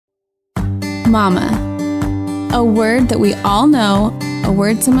Mama. A word that we all know, a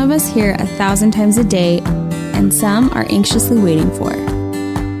word some of us hear 1,000 times a day, and some are anxiously waiting for.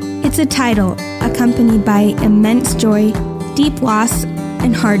 It's a title accompanied by immense joy, deep loss,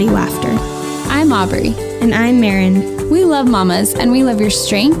 and hearty laughter. I'm Aubrey. And I'm Marin. We love mamas, and we love your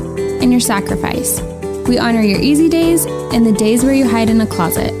strength and your sacrifice. We honor your easy days and the days where you hide in a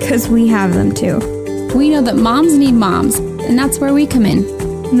closet. Because we have them too. We know that moms need moms, and that's where we come in.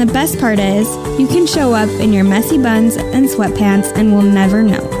 And the best part is, you can show up in your messy buns and sweatpants and we'll never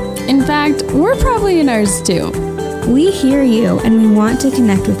know. In fact, we're probably in ours too. We hear you and we want to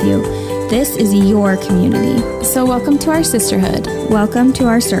connect with you. This is your community. So welcome to our sisterhood. Welcome to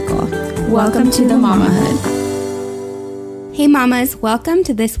our circle. Welcome to the mamahood. Hey mamas, welcome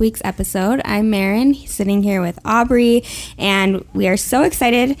to this week's episode. I'm Marin, sitting here with Aubrey, and we are so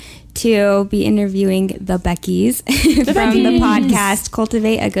excited to be interviewing the Beckys from the podcast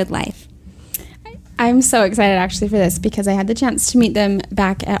Cultivate a Good Life. I'm so excited actually for this because I had the chance to meet them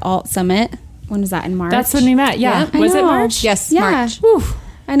back at Alt Summit. When was that, in March? That's when we met, yeah. Was it March? Yes, yeah. March. Whew.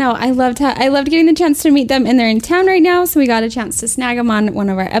 I know. I loved getting the chance to meet them, and they're in town right now, so we got a chance to snag them on one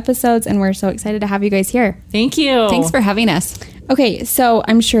of our episodes, and we're so excited to have you guys here. Thank you. Thanks for having us. Okay, so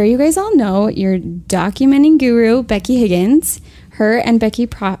I'm sure you guys all know your documenting guru, Becky Higgins. Her and Becky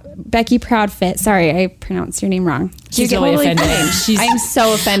Proudfit. Sorry, I pronounced your name wrong. She's really offended. I'm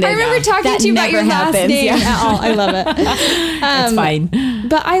so offended. I remember talking to you about your last name at all. I love it. It's fine.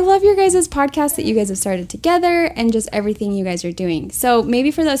 But I love your guys' podcast that you guys have started together and just everything you guys are doing. So maybe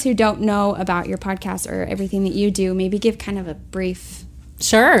for those who don't know about your podcast or everything that you do, maybe give kind of a brief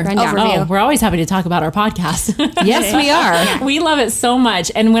rundown. Oh, we're always happy to talk about our podcast. Yes, we are. We love it so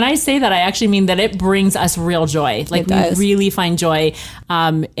much. And when I say that, I actually mean that it brings us real joy. Like we really find joy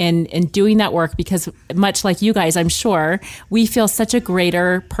in doing that work because much like you guys, I'm sure, we feel such a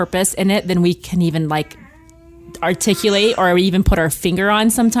greater purpose in it than we can even articulate or even put our finger on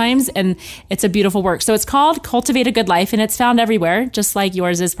sometimes, and it's a beautiful work. So it's called Cultivate a Good Life, and it's found everywhere, just like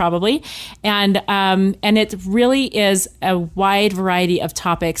yours is probably. And it really is a wide variety of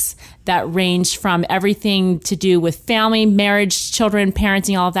topics that range from everything to do with family, marriage, children,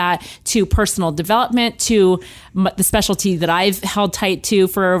 parenting, all of that, to personal development, to the specialty that I've held tight to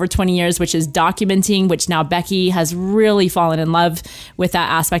for over 20 years, which is documenting, which now Becky has really fallen in love with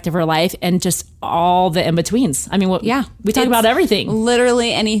that aspect of her life, and just all the in-betweens. I mean, we talk about everything.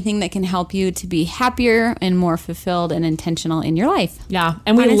 Literally anything that can help you to be happier and more fulfilled and intentional in your life. Yeah,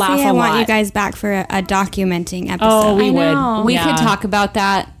 and we laugh a lot. I want you guys back for a documenting episode. Oh, we would. We could talk about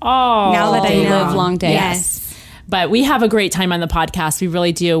that. Now that I know. Live long day. Yes. But we have a great time on the podcast. We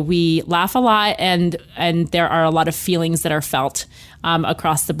really do. We laugh a lot, and there are a lot of feelings that are felt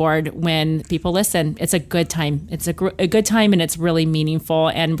across the board when people listen. It's a good time. It's a good time, and it's really meaningful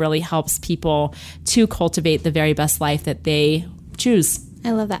and really helps people to cultivate the very best life that they choose.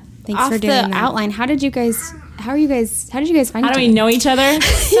 I love that. Thanks for doing that. Outline. How did you guys find each other? How do we know each other?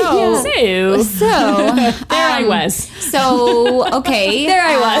 So there I was. So, okay. There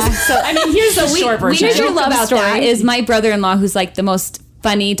I was. So, I mean, here's the short version. Here's your love story. That is my brother-in-law, who's like the most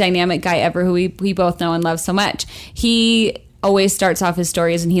funny, dynamic guy ever, who we both know and love so much. He always starts off his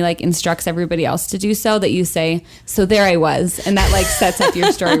stories and he instructs everybody else to do so, that you say, so there I was. And that sets up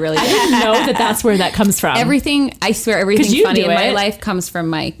your story really good. I didn't know that that's where that comes from. I swear everything funny in my life comes from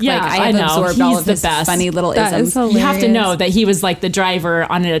Mike. Yeah, I have absorbed all of his funny little isms. You have to know that he was the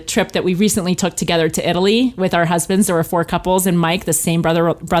driver on a trip that we recently took together to Italy with our husbands. There were 4 couples, and Mike, the same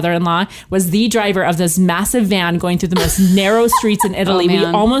brother-in-law, was the driver of this massive van going through the most narrow streets in Italy. We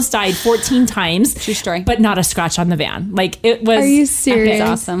almost died 14 times. True story. But not a scratch on the van. It was. Are you serious?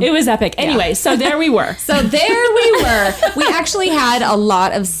 Awesome. It was epic. Anyway, so there we were. We actually had a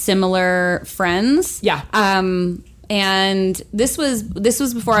lot of similar friends. Yeah. And this was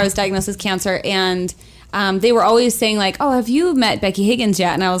before I was diagnosed with cancer, and they were always saying oh, have you met Becky Higgins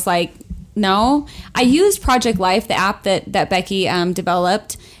yet? And I was like, no. I used Project Life, the app that Becky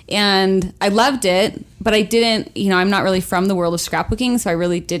developed, and I loved it, but I didn't, I'm not really from the world of scrapbooking, so I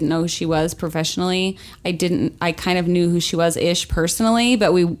really didn't know who she was professionally. I kind of knew who she was-ish personally,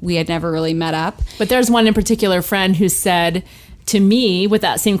 but we had never really met up. But there's one in particular friend who said to me with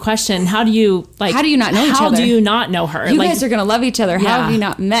that same question, how do you not know each other? How do you not know her? You guys are going to love each other. How have you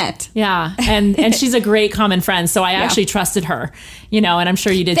not met? Yeah. And she's a great common friend. So I actually trusted her, and I'm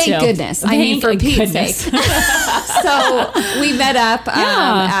sure you did too. Thank goodness. For Pete's sake. So we met up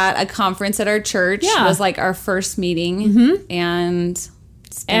at a conference at our church. It was our first meeting. Mm-hmm. And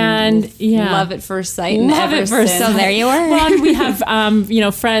And love at first sight. And ever since. So there you are. Well, we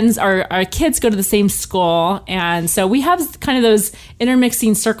have, friends, our kids go to the same school. And so we have kind of those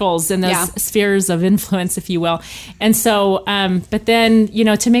intermixing circles and those spheres of influence, if you will. And so, but then,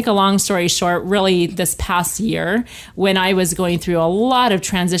 to make a long story short, really this past year, when I was going through a lot of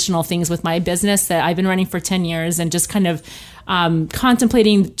transitional things with my business that I've been running for 10 years and just kind of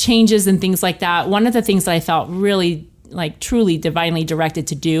contemplating changes and things like that, one of the things that I felt really truly divinely directed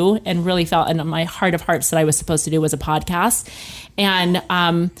to do and really felt in my heart of hearts that I was supposed to do was a podcast. And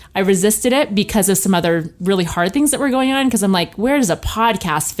I resisted it because of some other really hard things that were going on. Because I'm like, where does a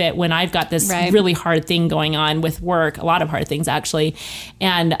podcast fit when I've got this really hard thing going on with work? A lot of hard things, actually.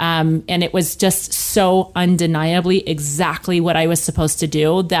 And it was just so undeniably exactly what I was supposed to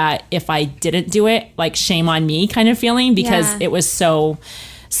do that if I didn't do it, shame on me kind of feeling, because it was so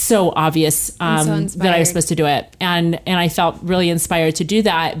obvious that I was supposed to do it. And I felt really inspired to do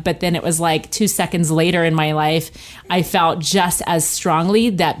that. But then it was 2 seconds later in my life, I felt just as strongly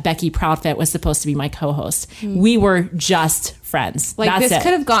that Becky Proudfit was supposed to be my co-host. We were just friends. This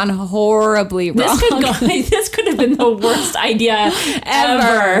could have gone horribly wrong. This could have been the worst idea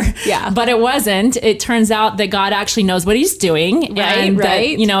ever. Yeah. But it wasn't. It turns out that God actually knows what he's doing. Right.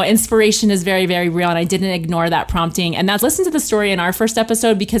 That, inspiration is very, very real. And I didn't ignore that prompting. And that's, listen to the story in our first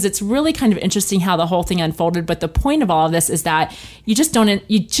episode, because it's really kind of interesting how the whole thing unfolded. But the point of all of this is that you just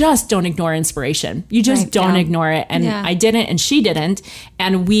don't ignore inspiration. You just don't ignore it. And I didn't, and she didn't.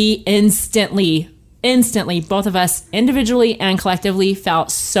 And we instantly, both of us individually and collectively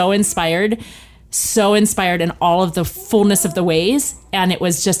felt so inspired in all of the fullness of the ways. And it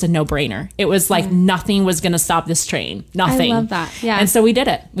was just a no-brainer. It was nothing was going to stop this train. Nothing. I love that. Yeah. And so we did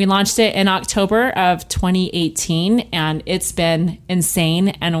it. We launched it in October of 2018, and it's been insane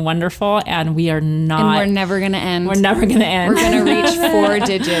and wonderful. And we are not. And we're never going to end. We're never going to end. We're going to reach 4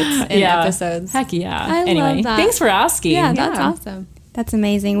 digits in episodes. Heck yeah. I love that. Thanks for asking. Yeah, that's awesome. That's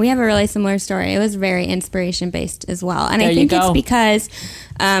amazing. We have a really similar story. It was very inspiration-based as well. And I think it's because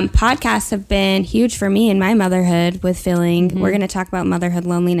podcasts have been huge for me in my motherhood with feeling. Mm-hmm. We're going to talk about motherhood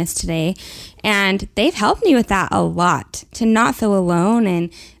loneliness today. And they've helped me with that a lot. To not feel alone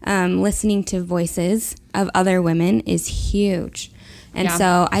and listening to voices of other women is huge. And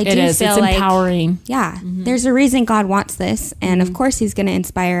so I do feel it's empowering. There's a reason God wants this. And of course he's going to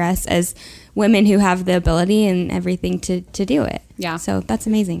inspire us as women who have the ability and everything to do it. Yeah. So that's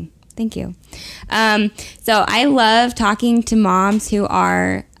amazing. Thank you. So I love talking to moms who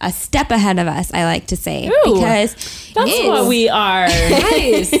are a step ahead of us, I like to say. Ooh, because that's what we are.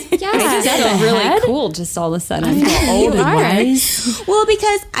 Nice. Yeah. That's really cool just all of a sudden. How old and wise. Well,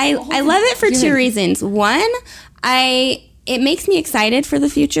 because I love it for 2 reasons. One, it makes me excited for the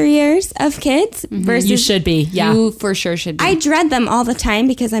future years of kids. Versus you should be. Yeah. You for sure should be. I dread them all the time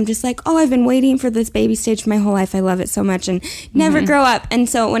because I'm just I've been waiting for this baby stage my whole life. I love it so much and never grow up. And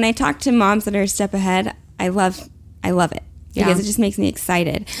so when I talk to moms that are a step ahead, I love it because it just makes me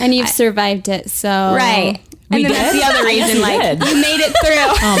excited. And you've survived it, so. Right. And then that's the other reason, you made it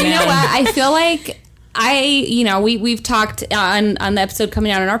through. Oh, man. You know what? I feel like we've talked on the episode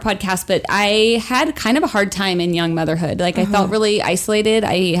coming out on our podcast, but I had kind of a hard time in young motherhood. I felt really isolated.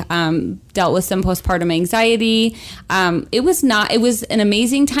 I dealt with some postpartum anxiety. It was an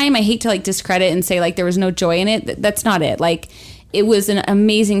amazing time. I hate to discredit and say there was no joy in it. That's not it. It was an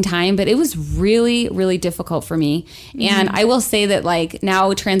amazing time, but it was really, really difficult for me. Mm-hmm. And I will say that now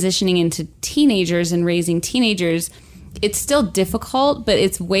transitioning into teenagers and raising teenagers, it's still difficult, but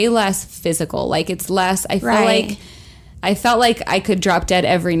it's way less physical. It's less, I felt like I could drop dead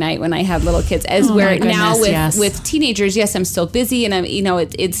every night when I had little kids. With teenagers, yes, I'm still busy and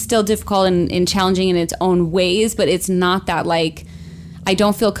it's still difficult and challenging in its own ways, but it's not that I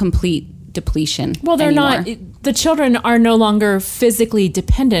don't feel complete depletion. Well, they're anymore. not. The children are no longer physically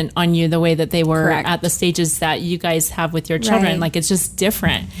dependent on you the way that they were Correct. at the stages that you guys have with your children. Right. It's just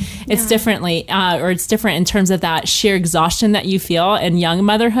different. It's differently, or it's different in terms of that sheer exhaustion that you feel in young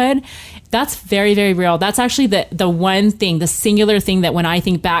motherhood. That's very, very real. That's actually the one thing, the singular thing that when I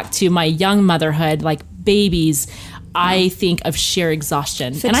think back to my young motherhood, babies, I think of sheer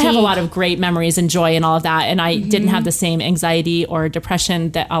exhaustion. Fatigue. And I have a lot of great memories and joy and all of that. And I didn't have the same anxiety or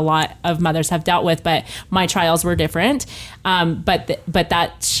depression that a lot of mothers have dealt with, but my trials were different. But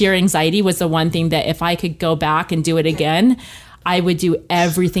that sheer anxiety was the one thing that if I could go back and do it again, I would do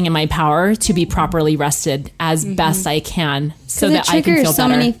everything in my power to be properly rested as best I can so that I can feel better. It triggers so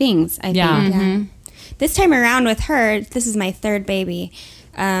many things, I think. Yeah. This time around with her, this is my 3rd baby.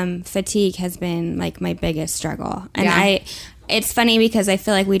 Fatigue has been my biggest struggle. And it's funny because I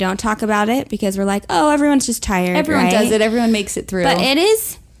feel like we don't talk about it because we're like, oh, everyone's just tired. Everyone right? does it. Everyone makes it through. But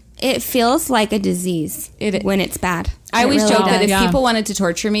it feels like a disease when it's bad. I always joke that if people wanted to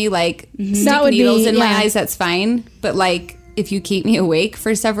torture me, like stick needles in my eyes, that's fine. But like, if you keep me awake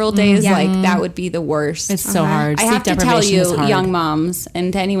for several days, like that would be the worst. It's so hard. I have to tell you, young moms,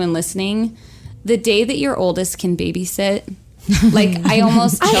 and to anyone listening, the day that your oldest can babysit, like I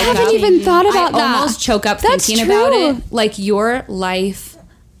almost choke up. I haven't even thought about that. I almost choke up thinking about it. Like your life,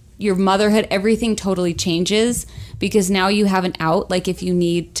 your motherhood, everything totally changes because now you have an out. Like if you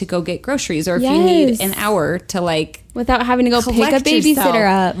need to go get groceries or if you need an hour to like without having to go pick a babysitter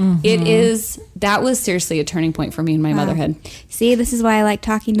up. That was seriously a turning point for me in my motherhood. See, this is why I like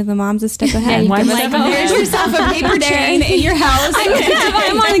talking to the moms a step ahead. There's yourself a paper chain in your house.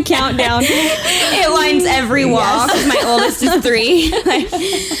 I'm on a countdown. It lines every wall because my oldest is 3.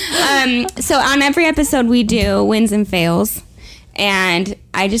 So on every episode we do wins and fails. And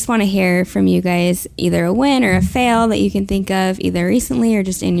I just want to hear from you guys either a win or a fail that you can think of either recently or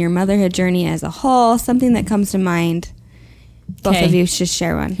just in your motherhood journey as a whole, something that comes to mind. Both of you should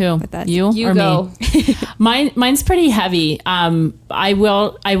share one with us. You or go. Me? Mine's pretty heavy. I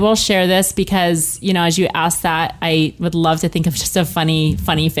will share this because, you know, as you asked that, I would love to think of just a funny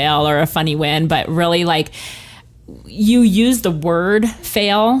fail or a funny win, but really like you use the word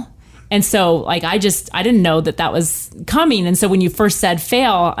fail. And so like, I didn't know that was coming. And so when you first said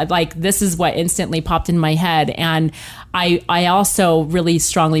fail, like this is what instantly popped in my head. And I also really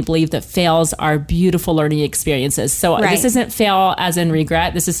strongly believe that fails are beautiful learning experiences. So this isn't fail as in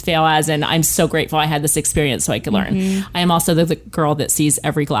regret. This is fail as in I'm so grateful I had this experience so I could learn. I am also the girl that sees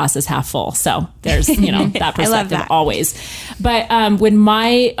every glass as half full. So there's, you know, that perspective always. But when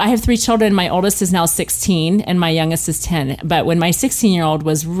I have 3 children, my oldest is now 16 and my youngest is 10. But when my 16-year-old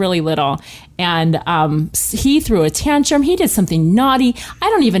was really little and he threw a tantrum, he did something naughty. I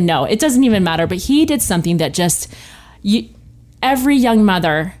don't even know. It doesn't even matter. But he did something that just... every young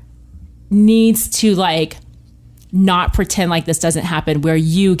mother needs to like not pretend like this doesn't happen where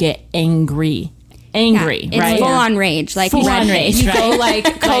you get angry, it's full on rage, like full on rage, you go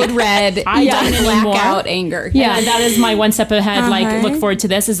like code red. I don't anymore. Blackout anger. Yeah, that is my one step ahead. Like look forward to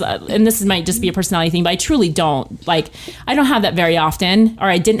this and this might just be a personality thing, but I truly don't I don't have that very often, or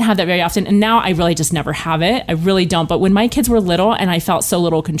I didn't have that very often, and now I really just never have it. I really don't. But when my kids were little and I felt so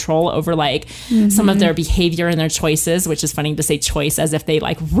little control over like some of their behavior and their choices, which is funny to say choice as if they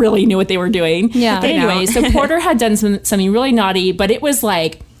like really knew what they were doing. Yeah. But anyway, so Porter had done something really naughty, but it was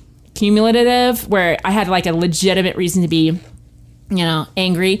like cumulative where I had like a legitimate reason to be, you know,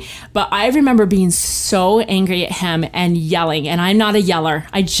 angry. But I remember being so angry at him and yelling, and I'm not a yeller.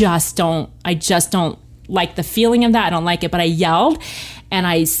 I just don't like the feeling of that. I don't like it, but I yelled and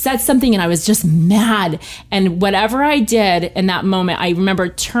I said something and I was just mad. And whatever I did in that moment, I remember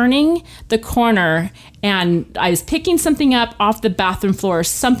turning the corner and I was picking something up off the bathroom floor or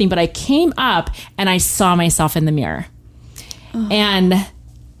something, but I came up and I saw myself in the mirror. And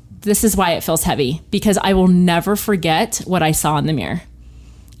this is why it feels heavy, because I will never forget what I saw in the mirror.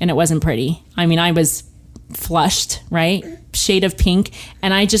 And it wasn't pretty. I mean, I was flushed, right? Shade of pink.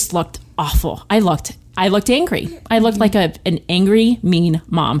 And I just looked awful. I looked angry. I looked like an angry, mean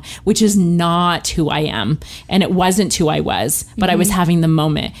mom, which is not who I am. And it wasn't who I was, but I was having the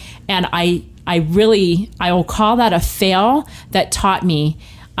moment. And I will call that a fail that taught me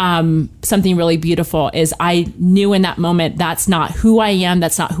something really beautiful. Is I knew in that moment, that's not who I am.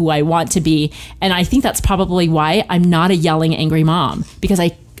 That's not who I want to be. And I think that's probably why I'm not a yelling, angry mom, because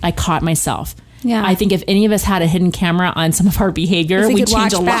I caught myself. Yeah. I think if any of us had a hidden camera on some of our behavior, we'd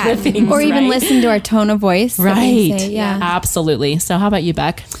change a lot of things. Or even listen to our tone of voice. Right. Say, yeah. Absolutely. So how about you,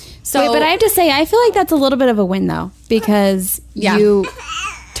 Beck? Wait, but I have to say, I feel like that's a little bit of a win though, because you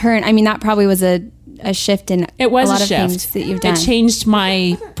turn, I mean, that probably was a shift in a lot of things that you've done. It changed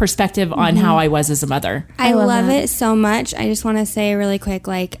my perspective on how I was as a mother. I love it so much. I just want to say really quick,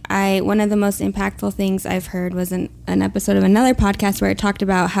 one of the most impactful things I've heard was an episode of another podcast where it talked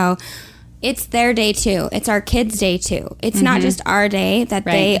about how it's their day too. It's our kids' day too. It's not just our day that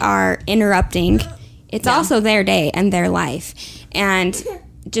they are interrupting. It's also their day and their life. And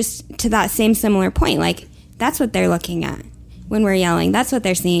just to that same similar point, like that's what they're looking at when we're yelling. That's what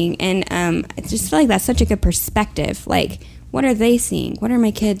they're seeing. And I just feel like that's such a good perspective. Like, what are they seeing? What are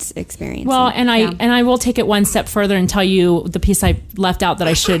my kids experiencing? Well, and I will take it one step further and tell you the piece I left out that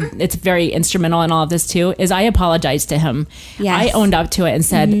I should, it's very instrumental in all of this too, is I apologized to him. Yes. I owned up to it and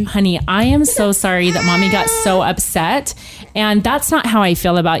said, honey, I am so sorry that mommy got so upset. And that's not how I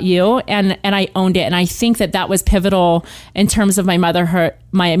feel about you. And I owned it. And I think that was pivotal in terms of my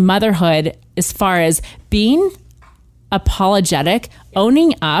motherhood as far as being apologetic,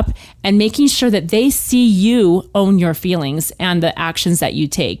 owning up, and making sure that they see you own your feelings and the actions that you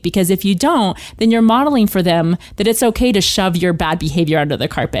take. Because if you don't, then you're modeling for them that it's okay to shove your bad behavior under the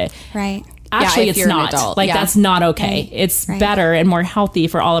carpet. Right. Actually, it's not. That's not okay. Right. It's better and more healthy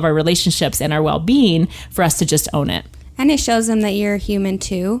for all of our relationships and our well-being for us to just own it. And it shows them that you're human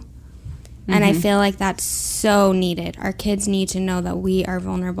too. And I feel like that's so needed. Our kids need to know that we are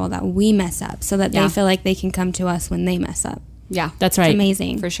vulnerable, that we mess up, so that they feel like they can come to us when they mess up. Yeah, that's right. It's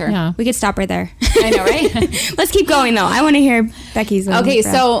amazing. For sure. Yeah. We could stop right there. I know, right? Let's keep going, though. I want to hear Becky's win. Okay,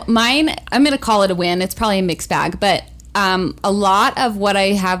 so mine, I'm going to call it a win. It's probably a mixed bag, but a lot of what I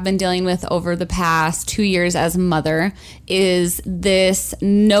have been dealing with over the past 2 years as a mother is this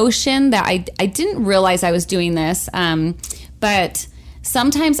notion that I didn't realize I was doing this, but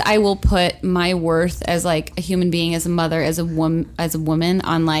sometimes I will put my worth as like a human being, as a mother, as a woman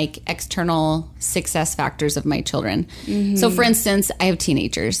on like external success factors of my children. Mm-hmm. So for instance, I have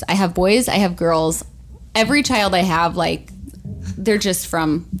teenagers. I have boys, I have girls. Every child I have, like, they're just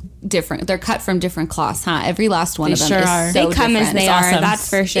from different, they're cut from different cloths, huh? Every last one of them is so they come different. as they are, that's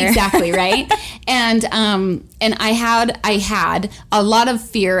for sure. Exactly, right? And I had a lot of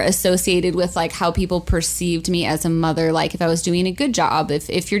fear associated with like how people perceived me as a mother, like if I was doing a good job.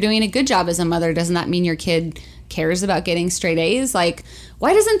 If you're doing a good job as a mother, doesn't that mean your kid cares about getting straight A's? Like,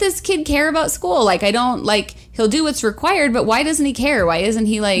 why doesn't this kid care about school? Like, I don't, like, he'll do what's required, but why doesn't he care? Why isn't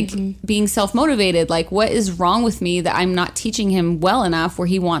he like being self-motivated? Like, what is wrong with me that I'm not teaching him well enough where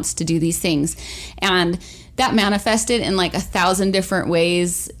he wants to do these things? And that manifested in like 1,000 different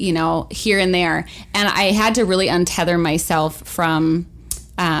ways, you know, here and there. And I had to really untether myself from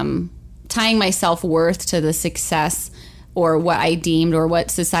tying my self-worth to the success or what I deemed, or what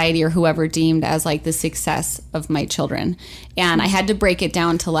society or whoever deemed as like the success of my children. And I had to break it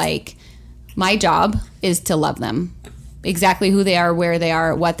down to like, my job is to love them exactly who they are, where they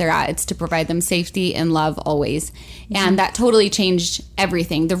are, what they're at. It's to provide them safety and love always. And that totally changed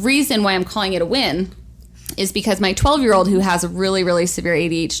everything. The reason why I'm calling it a win is because my 12-year-old, who has a really, really severe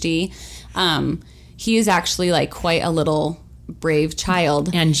ADHD, he is actually like quite a little brave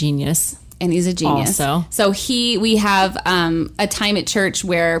child. And genius. And he's a genius. Also. So we have a time at church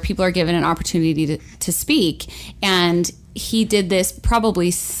where people are given an opportunity to speak. And he did this probably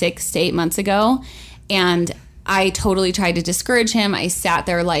 6 to 8 months ago. And I totally tried to discourage him. I sat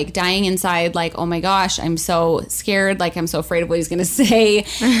there like dying inside, like, oh my gosh, I'm so scared. Like, I'm so afraid of what he's going to say.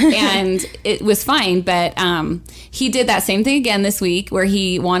 And it was fine. But he did that same thing again this week where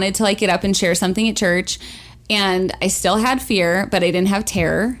he wanted to like get up and share something at church. And I still had fear, but I didn't have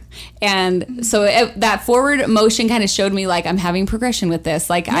terror. And so that forward motion kind of showed me like I'm having progression with this.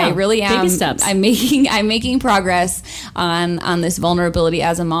 Like I really am. Baby steps. I'm making progress on this vulnerability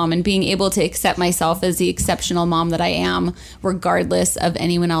as a mom, and being able to accept myself as the exceptional mom that I am, regardless of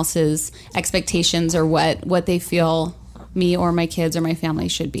anyone else's expectations or what they feel me or my kids or my family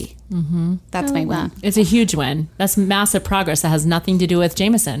should be. Mm-hmm. That's my win. It's a huge win. That's massive progress that has nothing to do with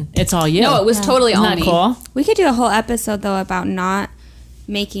Jameson. It's all you. No, it was totally all me. Cool? We could do a whole episode, though, about not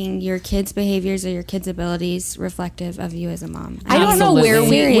making your kids' behaviors or your kids' abilities reflective of you as a mom. I don't know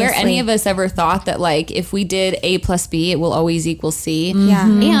where any of us ever thought that like if we did A plus B, it will always equal C. Yeah.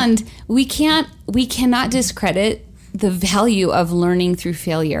 And we cannot discredit the value of learning through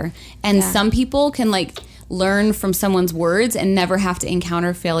failure. And some people can like learn from someone's words and never have to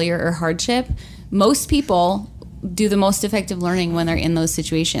encounter failure or hardship. Most people do the most effective learning when they're in those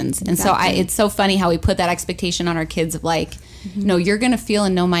situations. And so it's so funny how we put that expectation on our kids of like, no, you're going to feel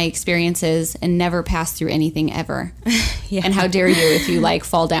and know my experiences and never pass through anything ever. And how dare you if you like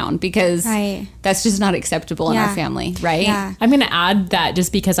fall down, because that's just not acceptable in our family, right? Yeah. I'm going to add that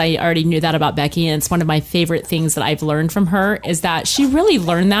just because I already knew that about Becky, and it's one of my favorite things that I've learned from her is that she really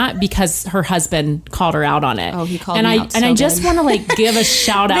learned that because her husband called her out on it. Oh, he called me out so And I good. just want to like give a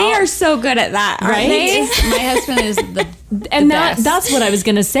shout out. They are so good at that, aren't right? they? My husband is the and best. that's what I was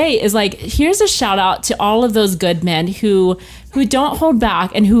going to say is like, here's a shout out to all of those good men who don't hold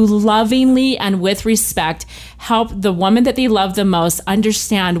back and who lovingly and with respect help the woman that they love the most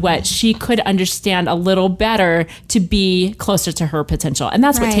understand what she could understand a little better to be closer to her potential. And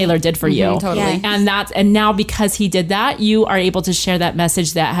that's what Taylor did for you. Totally. Yeah. And now because he did that, you are able to share that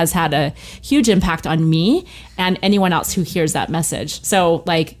message that has had a huge impact on me and anyone else who hears that message. So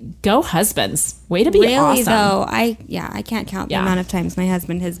like, go husbands. Way to be really, awesome. Though, I can't count the amount of times my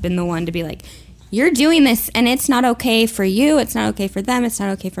husband has been the one to be like, you're doing this and it's not okay for you. It's not okay for them. It's not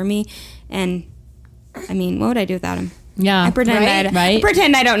okay for me. And I mean, what would I do without him? Yeah. I pretend right? I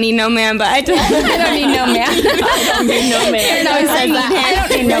pretend I don't need no man, but I don't need no man. I don't need no man. Aaron always says that. I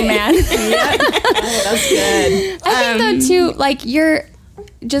don't need no man. Yeah. Oh, that's good. I think though too, like you're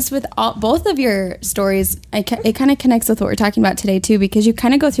just with both of your stories, it kind of connects with what we're talking about today too, because you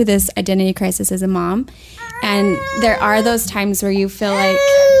kind of go through this identity crisis as a mom, and there are those times where you feel like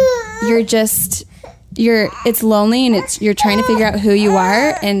it's lonely and you're trying to figure out who you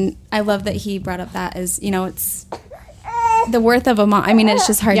are. And I love that he brought up that as, it's the worth of a mom. I mean, it's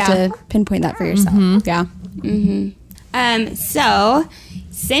just hard to pinpoint that for yourself. Mm-hmm. Yeah. Mm-hmm. So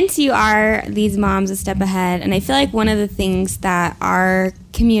since you are these moms a step ahead, and I feel like one of the things that our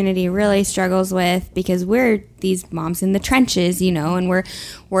community really struggles with, because we're these moms in the trenches, and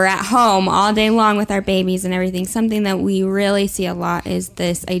we're at home all day long with our babies and everything, something that we really see a lot is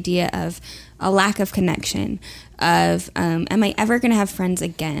this idea of a lack of connection, of am I ever going to have friends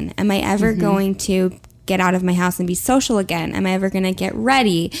again? Am I ever going to get out of my house and be social again? Am I ever going to get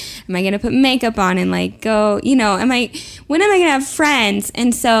ready? Am I going to put makeup on and go, when am I going to have friends?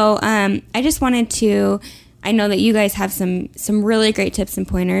 And so I just wanted to, I know that you guys have some really great tips and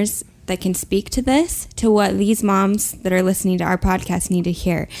pointers that can speak to this, to what these moms that are listening to our podcast need to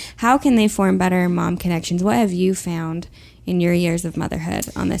hear. How can they form better mom connections? What have you found in your years of motherhood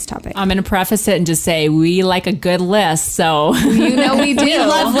on this topic? I'm going to preface it and just say we like a good list. So we do. We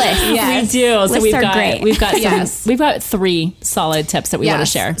love lists. Yes. We do. Lists so are great. We've got 3 solid tips that we want to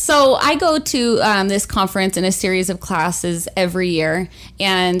share. So I go to this conference and a series of classes every year,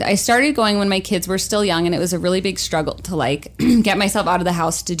 and I started going when my kids were still young, and it was a really big struggle to get myself out of the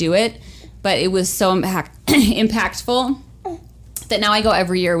house to do it, but it was so impactful that now I go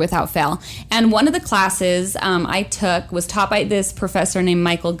every year without fail. And one of the classes I took was taught by this professor named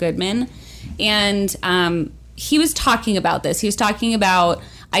Michael Goodman. And he was talking about this. He was talking about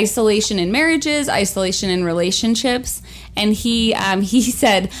isolation in marriages, isolation in relationships. And he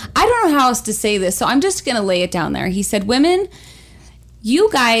said, I don't know how else to say this, so I'm just going to lay it down there. He said, women, you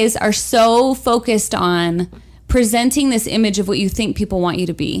guys are so focused on presenting this image of what you think people want you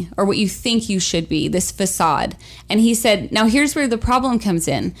to be, or what you think you should be, this facade. And he said, now here's where the problem comes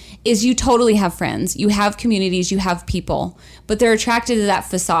in, is you totally have friends, you have communities, you have people, but they're attracted to that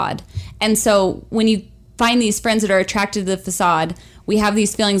facade. And so when you find these friends that are attracted to the facade, we have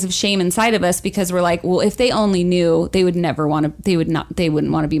these feelings of shame inside of us because we're like, well, if they only knew, they would never want to, they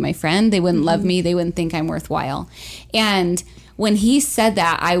wouldn't want to be my friend. They wouldn't love me. They wouldn't think I'm worthwhile. And when he said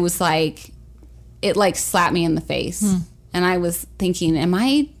that, I was like, it slapped me in the face. And I was thinking, am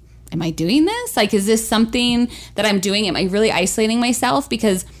I doing this? Is this something that I'm doing? Am I really isolating myself?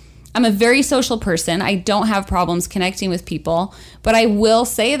 Because I'm a very social person. I don't have problems connecting with people, but I will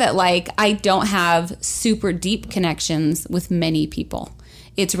say that I don't have super deep connections with many people.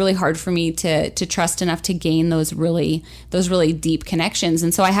 It's really hard for me to trust enough to gain those really deep connections.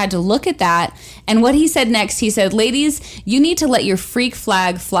 And so I had to look at that. And what he said next, he said, ladies, you need to let your freak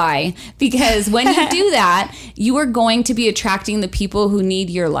flag fly, because when you do that, you are going to be attracting the people who need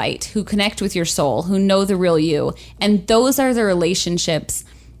your light, who connect with your soul, who know the real you. And those are the relationships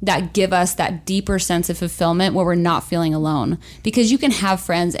that give us that deeper sense of fulfillment where we're not feeling alone. Because you can have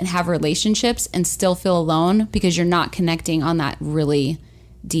friends and have relationships and still feel alone because you're not connecting on that really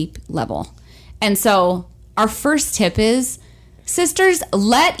deep level. And so our first tip is, sisters,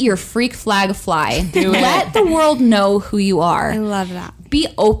 let your freak flag fly. Let the world know who you are. I love that. Be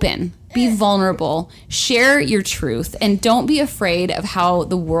open. Be vulnerable. Share your truth. And don't be afraid of how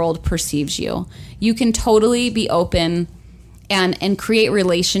the world perceives you. You can totally be open and create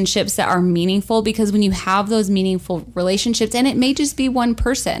relationships that are meaningful, because when you have those meaningful relationships, and it may just be one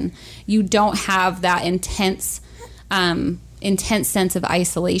person, you don't have that intense sense of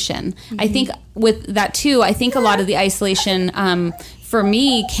isolation. I think with that too, I think a lot of the isolation for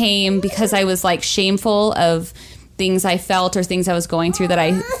me came because I was shameful of things I felt or things I was going through that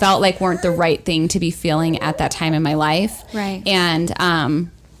I felt weren't the right thing to be feeling at that time in my life. Right.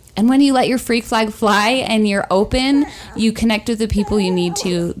 And when you let your freak flag fly and you're open, you connect with the people you need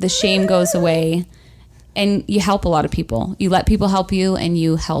to, the shame goes away, and you help a lot of people. You let people help you, and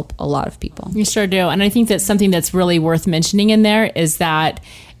you help a lot of people. You sure do. And I think that something that's really worth mentioning in there is that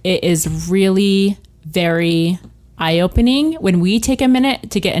it is really very eye-opening when we take a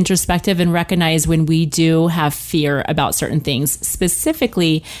minute to get introspective and recognize when we do have fear about certain things,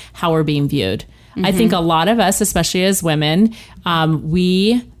 specifically how we're being viewed. I think a lot of us, especially as women,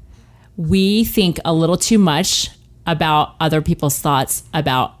 we think a little too much about other people's thoughts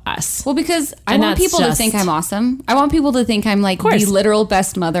about us. Well, because I want people to think I'm awesome. I want people to think I'm the literal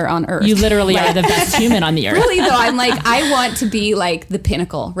best mother on earth. You literally are the best human on the earth. Really though, I'm I want to be the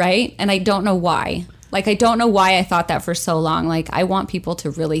pinnacle, right? And I don't know why. Like, I don't know why I thought that for so long. Like, I want people to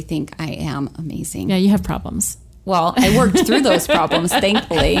really think I am amazing. Yeah, you have problems. Well, I worked through those problems,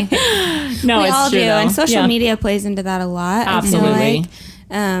 thankfully. No, we it's all true, do, though. and social media plays into that a lot. Absolutely. I feel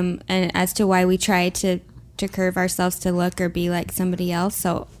like, and as to why we try to curve ourselves to look or be like somebody else.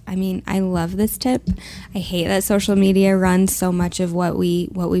 So, I mean, I love this tip. I hate that social media runs so much of what we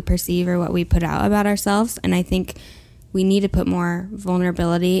perceive or what we put out about ourselves, and I think we need to put more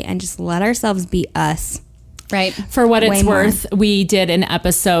vulnerability and just let ourselves be us. Right. For what it's worth, we did an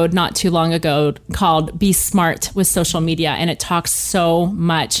episode not too long ago called Be Smart with Social Media, and it talks so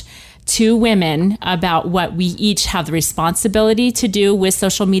much to women about what we each have the responsibility to do with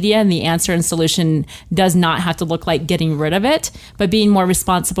social media, and the answer and solution does not have to look like getting rid of it, but being more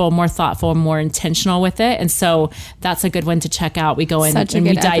responsible, more thoughtful, more intentional with it. And so that's a good one to check out. We go in and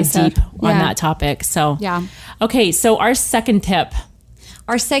we dive deep on that topic. So yeah. Okay, so our second tip.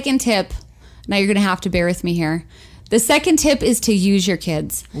 Now you're going to have to bear with me here. The second tip is to use your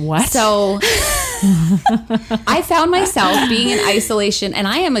kids. What? So I found myself being in isolation, and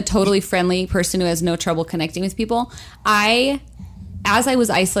I am a totally friendly person who has no trouble connecting with people. As I was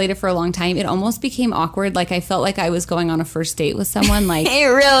isolated for a long time, it almost became awkward. Like, I felt like I was going on a first date with someone. Like, It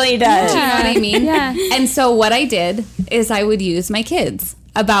really does. do you know what I mean? Yeah. And so what I did is I would use my kids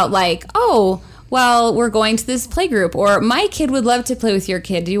about like, oh, well, we're going to this play group, or my kid would love to play with your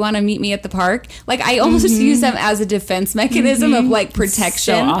kid. Do you want to meet me at the park? Like, I almost use them as a defense mechanism of like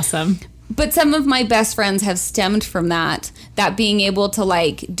protection. So awesome. But some of my best friends have stemmed from that being able to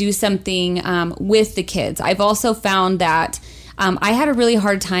like do something with the kids. I've also found that I had a really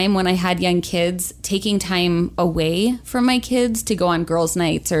hard time when I had young kids taking time away from my kids to go on girls'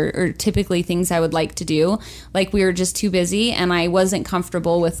 nights or typically things I would like to do. Like, we were just too busy, and I wasn't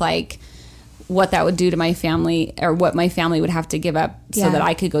comfortable with like what that would do to my family, or what my family would have to give up so that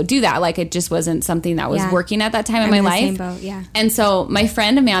I could go do that. Like, it just wasn't something that was working at that time in my life. Same boat, yeah. And so my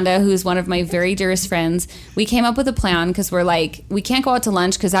friend Amanda, who's one of my very dearest friends, we came up with a plan because we're like, we can't go out to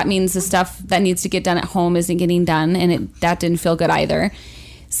lunch because that means the stuff that needs to get done at home isn't getting done, and that didn't feel good either.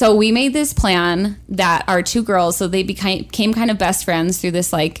 So we made this plan that our two girls, so they became kind of best friends through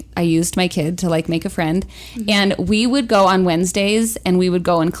this, like, I used my kid to like make a friend. Mm-hmm. And we would go on Wednesdays and we would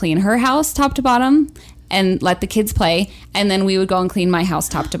go and clean her house top to bottom and let the kids play. And then we would go and clean my house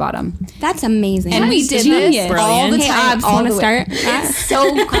top to bottom. That's amazing. And we did this all the time. I want to start. It's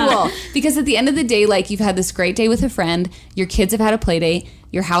so cool. Because at the end of the day, like, you've had this great day with a friend, your kids have had a play day,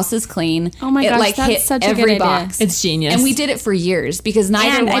 your house is clean. Oh my gosh, like, that's hit such a every good idea. box. It's genius. And we did it for years because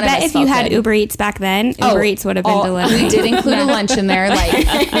neither one of us I bet if felt you had good. Uber Eats back then, Uber Eats would have been delivered. We did include a lunch in there.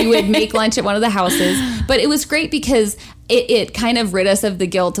 Like, we would make lunch at one of the houses. But it was great because it kind of rid us of the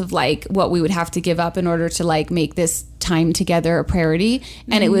guilt of like what we would have to give up in order to like make this time together a priority.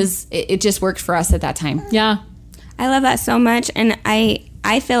 And it just worked for us at that time. Yeah. I love that so much. And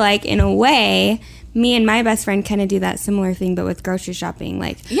I feel like, in a way, me and my best friend kind of do that similar thing, but with grocery shopping.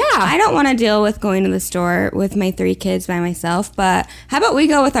 Like, I don't want to deal with going to the store with my 3 kids by myself, but how about we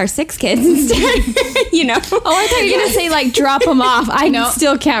go with our 6 kids instead? You know? Oh, I thought you were going to say, like, drop them off. I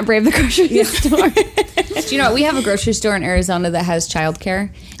still can't brave the grocery store. Do you know what? We have a grocery store in Arizona that has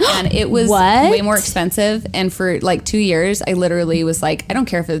childcare, and it was way more expensive. And for like 2 years, I literally was like, I don't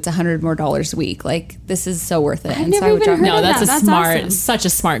care if it's $100 more a week. Like, this is so worth it. I've never even heard of that's that. a smart, awesome. such a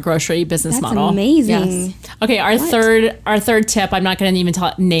smart grocery business That's model. amazing. Yes. Okay, our third tip. I'm not going to even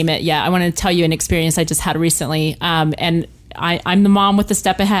name it yet. I want to tell you an experience I just had recently, and I'm the mom with the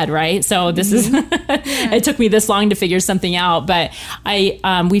step ahead, right? So this is, it took me this long to figure something out, but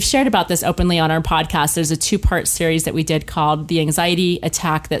we've shared about this openly on our podcast. There's a 2-part series that we did called The Anxiety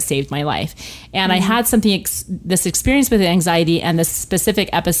Attack That Saved My Life. And I had this experience with anxiety, and this specific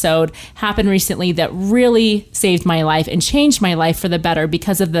episode happened recently that really saved my life and changed my life for the better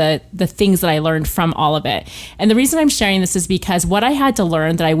because of the things that I learned from all of it. And the reason I'm sharing this is because what I had to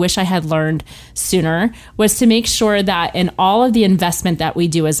learn that I wish I had learned sooner was to make sure that in all of the investment that we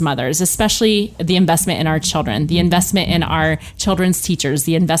do as mothers, especially the investment in our children, the investment in our children's teachers,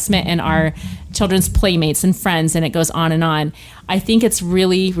 the investment in our children's playmates and friends, and it goes on and on. I think it's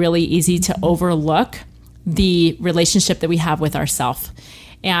really, really easy to overlook the relationship that we have with ourselves.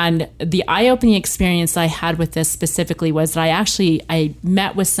 And the eye-opening experience I had with this specifically was that I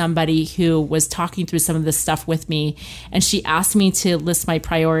met with somebody who was talking through some of this stuff with me, and she asked me to list my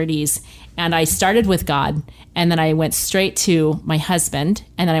priorities. And I started with God, and then I went straight to my husband,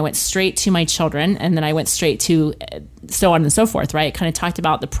 and then I went straight to my children, and then I went straight to so on and so forth, right? Kind of talked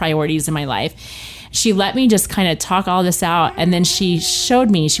about the priorities in my life. She let me just kind of talk all this out, and then she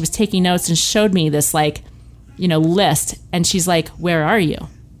was taking notes and showed me this, like, list, and she's like, where are you?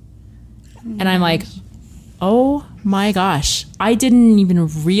 And I'm like, oh my gosh, I didn't even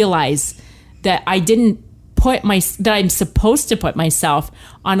realize that that I'm supposed to put myself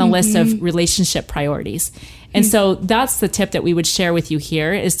on a list of relationship priorities. And so that's the tip that we would share with you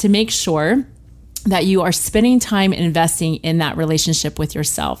here, is to make sure that you are spending time investing in that relationship with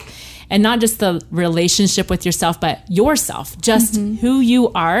yourself. And not just the relationship with yourself, but yourself, just who you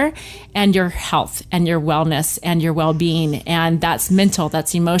are and your health and your wellness and your well-being. And that's mental,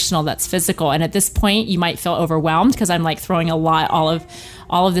 that's emotional, that's physical. And at this point, you might feel overwhelmed because I'm like throwing all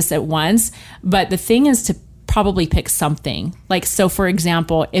of this at once. But the thing is to probably pick something. Like, so for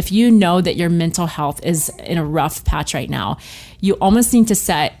example, if you know that your mental health is in a rough patch right now, you almost need to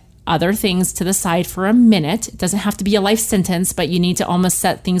set other things to the side for a minute. It doesn't have to be a life sentence, but you need to almost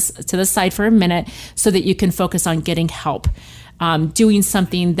set things to the side for a minute so that you can focus on getting help, doing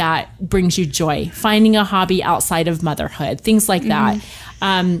something that brings you joy, finding a hobby outside of motherhood, things like that.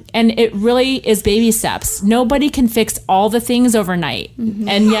 And it really is baby steps. Nobody can fix all the things overnight.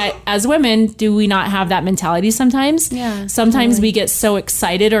 And yet, as women, do we not have that mentality sometimes? Yeah. Sometimes we get so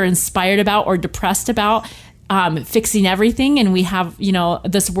excited or inspired about or depressed about fixing everything, and we have,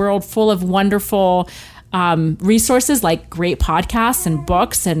 this world full of wonderful resources like great podcasts and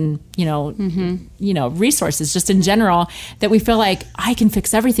books and resources just in general, that we feel like I can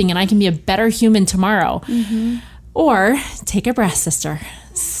fix everything and I can be a better human tomorrow. Or take a breath, sister.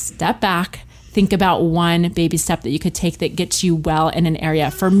 Step back. Think about one baby step that you could take that gets you well in an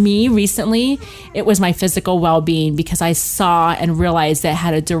area. For me, recently, it was my physical well-being, because I saw and realized that it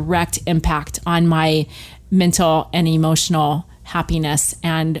had a direct impact on my mental and emotional happiness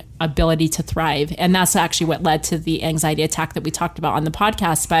and ability to thrive. And that's actually what led to the anxiety attack that we talked about on the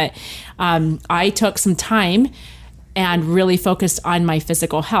podcast. But I took some time and really focused on my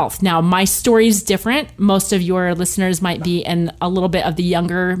physical health. Now, my story is different. Most of your listeners might be in a little bit of the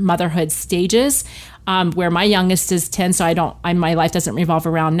younger motherhood stages, where my youngest is 10. So my life doesn't revolve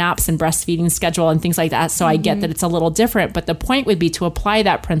around naps and breastfeeding schedule and things like that. So I get that it's a little different, but the point would be to apply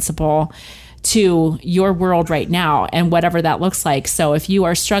that principle to your world right now and whatever that looks like. So if you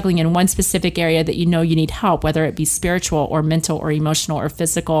are struggling in one specific area that you need help, whether it be spiritual or mental or emotional or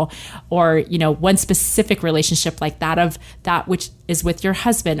physical, or one specific relationship like that which is with your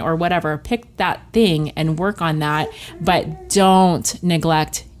husband or whatever, pick that thing and work on that, but don't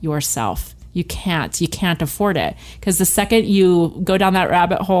neglect yourself. You can't afford it, because the second you go down that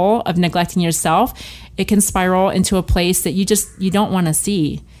rabbit hole of neglecting yourself, it can spiral into a place that you don't want to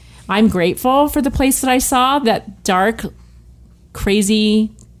see. I'm grateful for the place that I saw, that dark,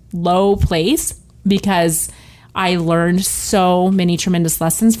 crazy, low place, because I learned so many tremendous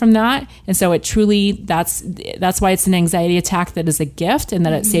lessons from that. And so it truly, that's why it's an anxiety attack that is a gift, and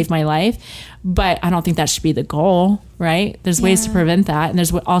that it saved my life. But I don't think that should be the goal, right? There's ways to prevent that. And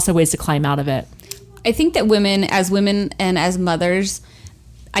there's also ways to climb out of it. I think that women and as mothers,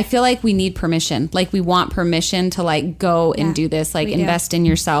 I feel like we need permission. Like, we want permission to like go and do this, like invest in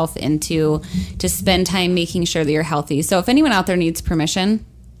yourself and to spend time making sure that you're healthy. So if anyone out there needs permission,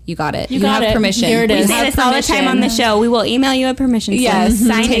 you got it. You have permission. Here it is. We say this all the time on the show. We will email you a permission slip. Yes.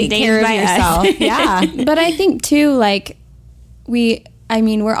 Sign Take care of yourself. Yeah. But I think too, like we're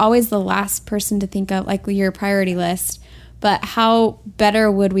always the last person to think of, like, your priority list. But how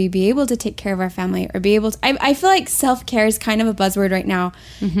better would we be able to take care of our family, or be able to... I feel like self-care is kind of a buzzword right now.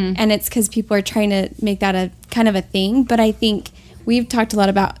 And it's because people are trying to make that a kind of a thing. But I think we've talked a lot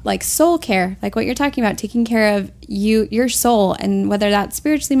about like soul care, like what you're talking about, taking care of your soul, and whether that's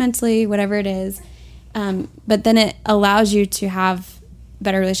spiritually, mentally, whatever it is. But then it allows you to have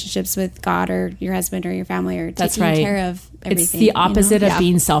better relationships with God or your husband or your family, or taking care of everything. It's the opposite of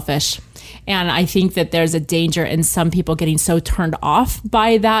being selfish. And I think that there's a danger in some people getting so turned off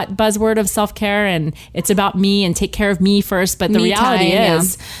by that buzzword of self-care, and it's about me and take care of me first. But the reality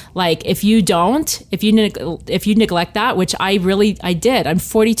is, like, if you neglect that, which I did. I'm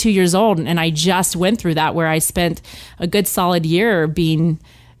 42 years old, and I just went through that, where I spent a good solid year being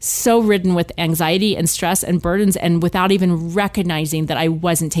so ridden with anxiety and stress and burdens, and without even recognizing that I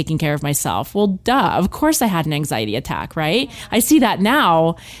wasn't taking care of myself. Well, duh, of course I had an anxiety attack, right? I see that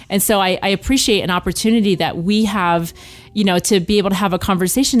now. And so I appreciate an opportunity that we have, to be able to have a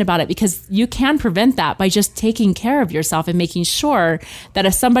conversation about it, because you can prevent that by just taking care of yourself and making sure that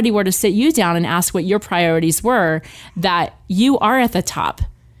if somebody were to sit you down and ask what your priorities were, that you are at the top.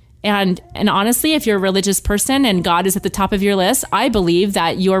 And honestly, if you're a religious person and God is at the top of your list, I believe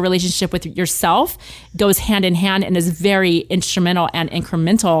that your relationship with yourself goes hand in hand and is very instrumental and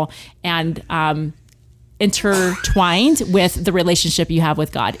incremental, and intertwined with the relationship you have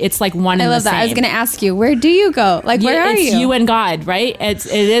with God. It's like one and the same. I was going to ask you, where do you go? Like, where are you? It's you and God, right? It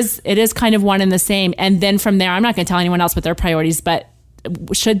is kind of one and the same. And then from there, I'm not going to tell anyone else what their priorities, but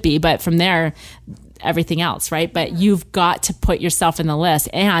should be. But from there, everything else, right? But you've got to put yourself in the list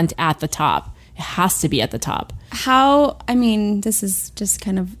and at the top. It has to be at the top. This is just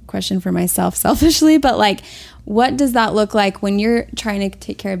kind of a question for myself selfishly, but like, what does that look like when you're trying to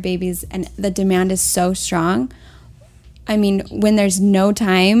take care of babies and the demand is so strong? I mean, when there's no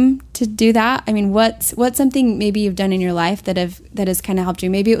time to do that, I mean, what's something maybe you've done in your life that has kind of helped you?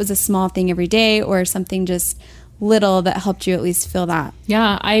 Maybe it was a small thing every day or something just little that helped you at least feel that.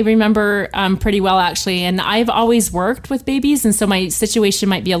 Yeah, I remember pretty well, actually. And I've always worked with babies, and so my situation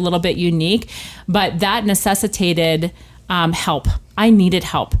might be a little bit unique, but that necessitated help. I needed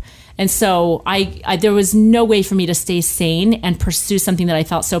help. And so I there was no way for me to stay sane and pursue something that I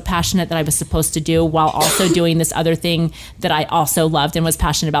felt so passionate that I was supposed to do while also doing this other thing that I also loved and was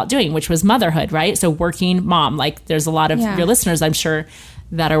passionate about doing, which was motherhood, right? So working mom, like there's a lot of your listeners, I'm sure,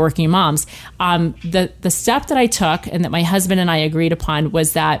 that are working moms. The step that I took and that my husband and I agreed upon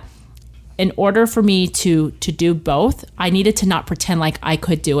was that in order for me to do both, I needed to not pretend like I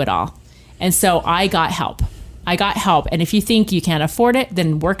could do it all. And so I got help. And if you think you can't afford it,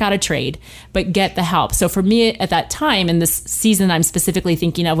 then work out a trade, but get the help. So for me at that time, in this season I'm specifically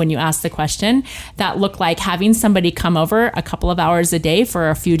thinking of when you asked the question, that looked like having somebody come over a couple of hours a day for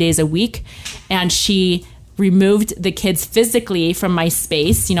a few days a week. And she removed the kids physically from my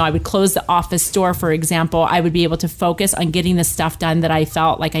space. I would close the office door, for example. I would be able to focus on getting the stuff done that I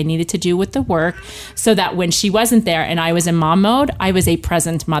felt like I needed to do with the work, so that when she wasn't there and I was in mom mode, I was a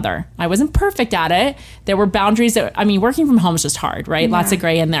present mother. I wasn't perfect at it. There were boundaries working from home is just hard, right? Yeah. Lots of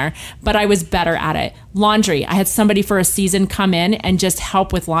gray in there, but I was better at it. Laundry. I had somebody for a season come in and just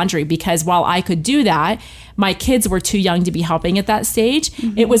help with laundry, because while I could do that, my kids were too young to be helping at that stage.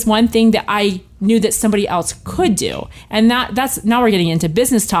 Mm-hmm. It was one thing that I knew that somebody else could do. And that's now we're getting into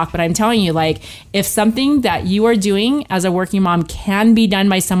business talk, but I'm telling you, like, if something that you are doing as a working mom can be done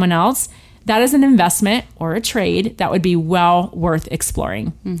by someone else, that is an investment or a trade that would be well worth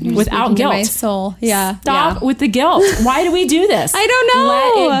exploring without guilt. My soul. Yeah. Stop with the guilt. Why do we do this? I don't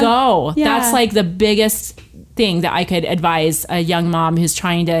know. Let it go. Yeah. That's like the biggest thing that I could advise a young mom who's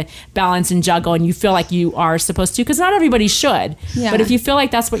trying to balance and juggle, and you feel like you are supposed to, because not everybody should. Yeah. But if you feel like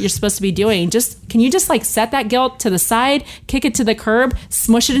that's what you're supposed to be doing, can you just like set that guilt to the side, kick it to the curb,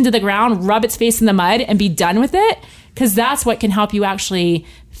 smush it into the ground, rub its face in the mud, and be done with it? Because that's what can help you actually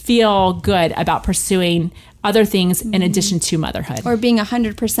feel good about pursuing other things in addition to motherhood. Or being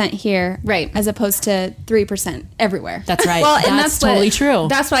 100% here, right, as opposed to 3% everywhere. That's right. Well, and that's totally true.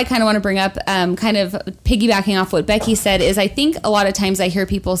 That's what I kind of want to bring up, kind of piggybacking off what Becky said, is I think a lot of times I hear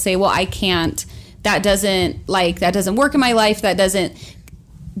people say, well, I can't, that doesn't work in my life, that doesn't.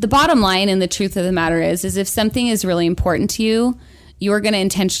 The bottom line and the truth of the matter is if something is really important to you, you're going to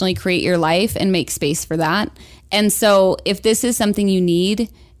intentionally create your life and make space for that. And so if this is something you need,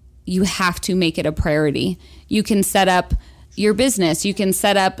 you have to make it a priority. You can set up your business, you can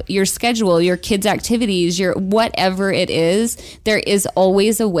set up your schedule, your kids' activities, your whatever it is. There is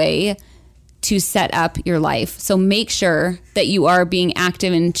always a way to set up your life. So make sure that you are being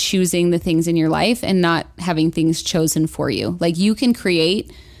active in choosing the things in your life and not having things chosen for you. Like, you can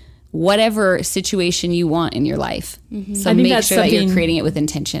create whatever situation you want in your life. Mm-hmm. So make sure that you're creating it with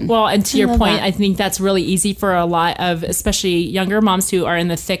intention. Well, and to your point, I think that's really easy for a lot of, especially younger moms who are in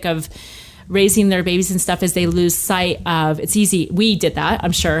the thick of raising their babies and stuff, as they lose sight of, it's easy. We did that.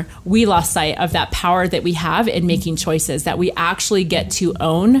 I'm sure we lost sight of that power that we have in making choices, that we actually get to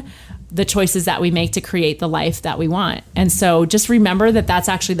own the choices that we make to create the life that we want. And so just remember that that's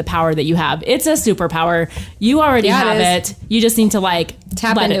actually the power that you have. It's a superpower. You already have it. You just need to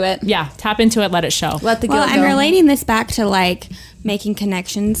tap into it. Yeah. Tap into it. Let it show. Let the guilt go. And relating this back to making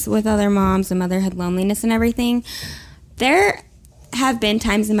connections with other moms and motherhood loneliness and everything, there have been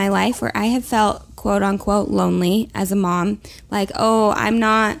times in my life where I have felt quote unquote lonely as a mom. I'm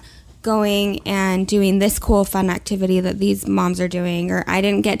not going and doing this cool fun activity that these moms are doing, or I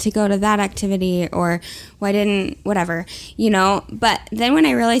didn't get to go to that activity, or why didn't whatever, but then when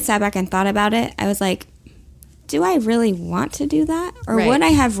I really sat back and thought about it, I was like, do I really want to do that? Or would I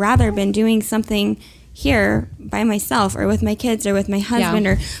have rather been doing something here by myself or with my kids or with my husband,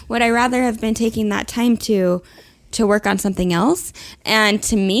 or would I rather have been taking that time to work on something else? And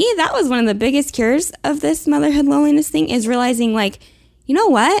to me, that was one of the biggest cures of this motherhood loneliness thing, is realizing you know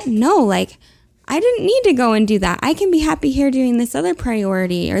what? No, I didn't need to go and do that. I can be happy here doing this other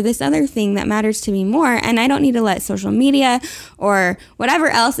priority or this other thing that matters to me more. And I don't need to let social media or whatever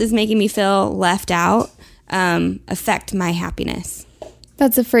else is making me feel left out affect my happiness.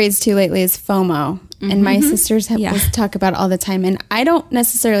 That's a phrase too lately is FOMO. Mm-hmm. And my sisters talk about it all the time. And I don't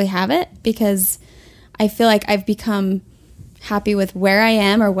necessarily have it because I feel like I've become happy with where I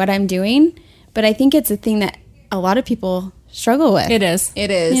am or what I'm doing. But I think it's a thing that a lot of people struggle with. It is.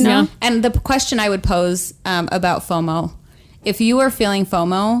 You know? And the question I would pose about FOMO, if you are feeling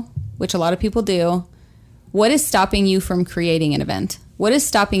FOMO, which a lot of people do, what is stopping you from creating an event? What is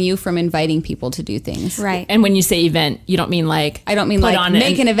stopping you from inviting people to do things? Right. And when you say event, you don't mean like... I don't mean like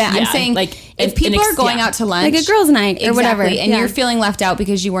make an event. I'm saying like if people are going out to lunch... Like a girls' night or whatever. And you're feeling left out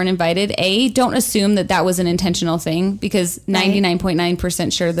because you weren't invited, don't assume that was an intentional thing because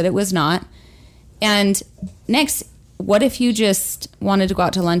 99.9% sure that it was not. And next, what if you just wanted to go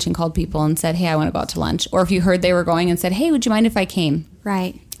out to lunch and called people and said, hey, I want to go out to lunch? Or if you heard they were going and said, hey, would you mind if I came?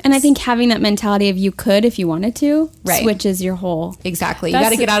 Right. And I think having that mentality of you could if you wanted to switches your whole... Exactly. You got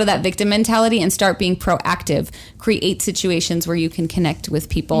to get out of that victim mentality and start being proactive. Create situations where you can connect with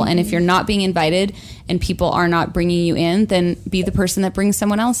people. Mm-hmm. And if you're not being invited and people are not bringing you in, then be the person that brings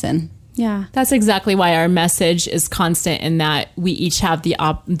someone else in. Yeah. That's exactly why our message is constant in that we each have the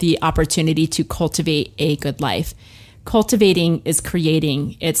opportunity to cultivate a good life. Cultivating is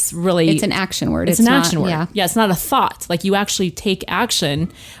creating. It's an action word. It's an action word. Yeah, it's not a thought. Like you actually take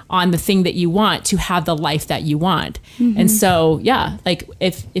action on the thing that you want to have the life that you want. Mm-hmm. And so, like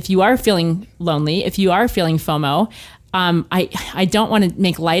if you are feeling lonely, if you are feeling FOMO, I don't want to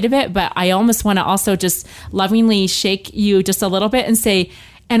make light of it, but I almost want to also just lovingly shake you just a little bit and say,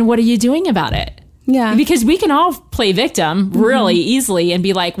 and what are you doing about it? Yeah. Because we can all play victim really easily and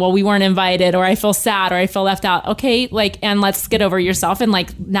be like, well, we weren't invited, or I feel sad, or I feel left out. Okay, and let's get over yourself. And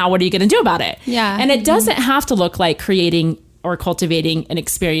now what are you going to do about it? Yeah. And it doesn't have to look like creating or cultivating an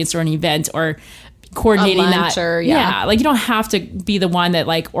experience or an event or coordinating that. You don't have to be the one that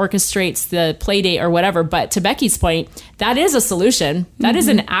orchestrates the play date or whatever. But to Becky's point, that is a solution. That is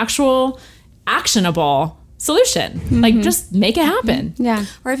an actual actionable solution. Just make it happen. Yeah.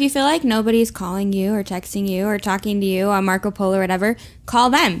 Or if you feel like nobody's calling you or texting you or talking to you on Marco Polo or whatever,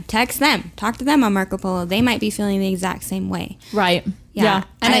 call them, text them, talk to them on Marco Polo. They might be feeling the exact same way. Right. Yeah.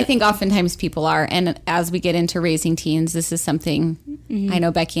 And I think oftentimes people are. And as we get into raising teens, this is something I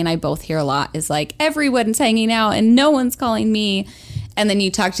know Becky and I both hear a lot is everyone's hanging out and no one's calling me. And then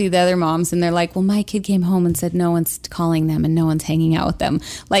you talk to the other moms and they're like, well, my kid came home and said no one's calling them and no one's hanging out with them.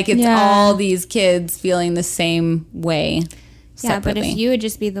 It's all these kids feeling the same way. Yeah, separately. But if you would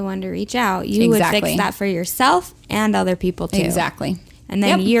just be the one to reach out, you would fix that for yourself and other people too. Exactly. And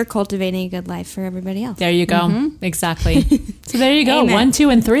then you're cultivating a good life for everybody else. There you go. Mm-hmm. Exactly. So there you go. Amen. 1, 2,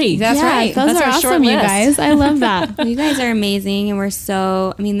 and 3. That's right. Those are awesome, you guys. I love that. You guys are amazing. And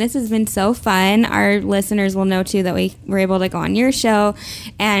this has been so fun. Our listeners will know too that we were able to go on your show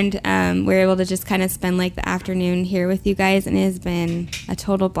and we're able to just kind of spend the afternoon here with you guys. And it has been a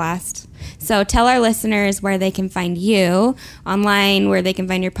total blast. So tell our listeners where they can find you online, where they can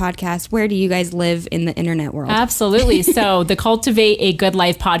find your podcast. Where do you guys live in the internet world? Absolutely. So the Cultivate a Good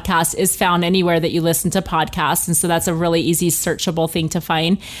Life podcast is found anywhere that you listen to podcasts. And so that's a really easy searchable thing to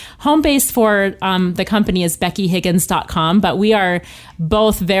find. Home base for the company is BeckyHiggins.com, but we are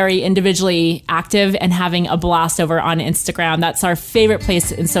both very individually active and having a blast over on Instagram. That's our favorite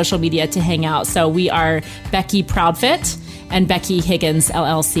place in social media to hang out. So we are Becky Proudfit and Becky Higgins,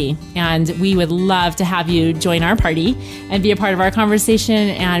 LLC. And we would love to have you join our party and be a part of our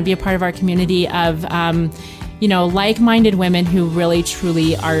conversation and be a part of our community of, like-minded women who really,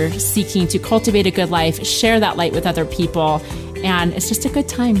 truly are seeking to cultivate a good life, share that light with other people. And it's just a good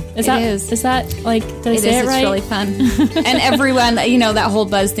time. Is that did I say it right? It's really fun. And everyone, that whole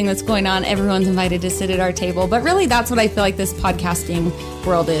buzz thing that's going on, everyone's invited to sit at our table. But really, that's what I feel like this podcasting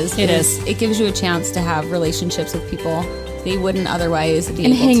world is. It gives you a chance to have relationships with people they wouldn't otherwise be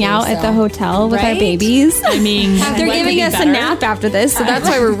and able hang to, out at the hotel with our babies. I mean, they're giving us a nap after this, so that's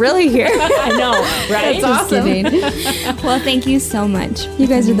why we're really here. I know, right? That's awesome. Well, thank you so much. You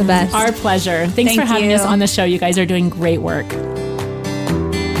guys are the best. Our pleasure. Thanks for having us on the show. You guys are doing great work.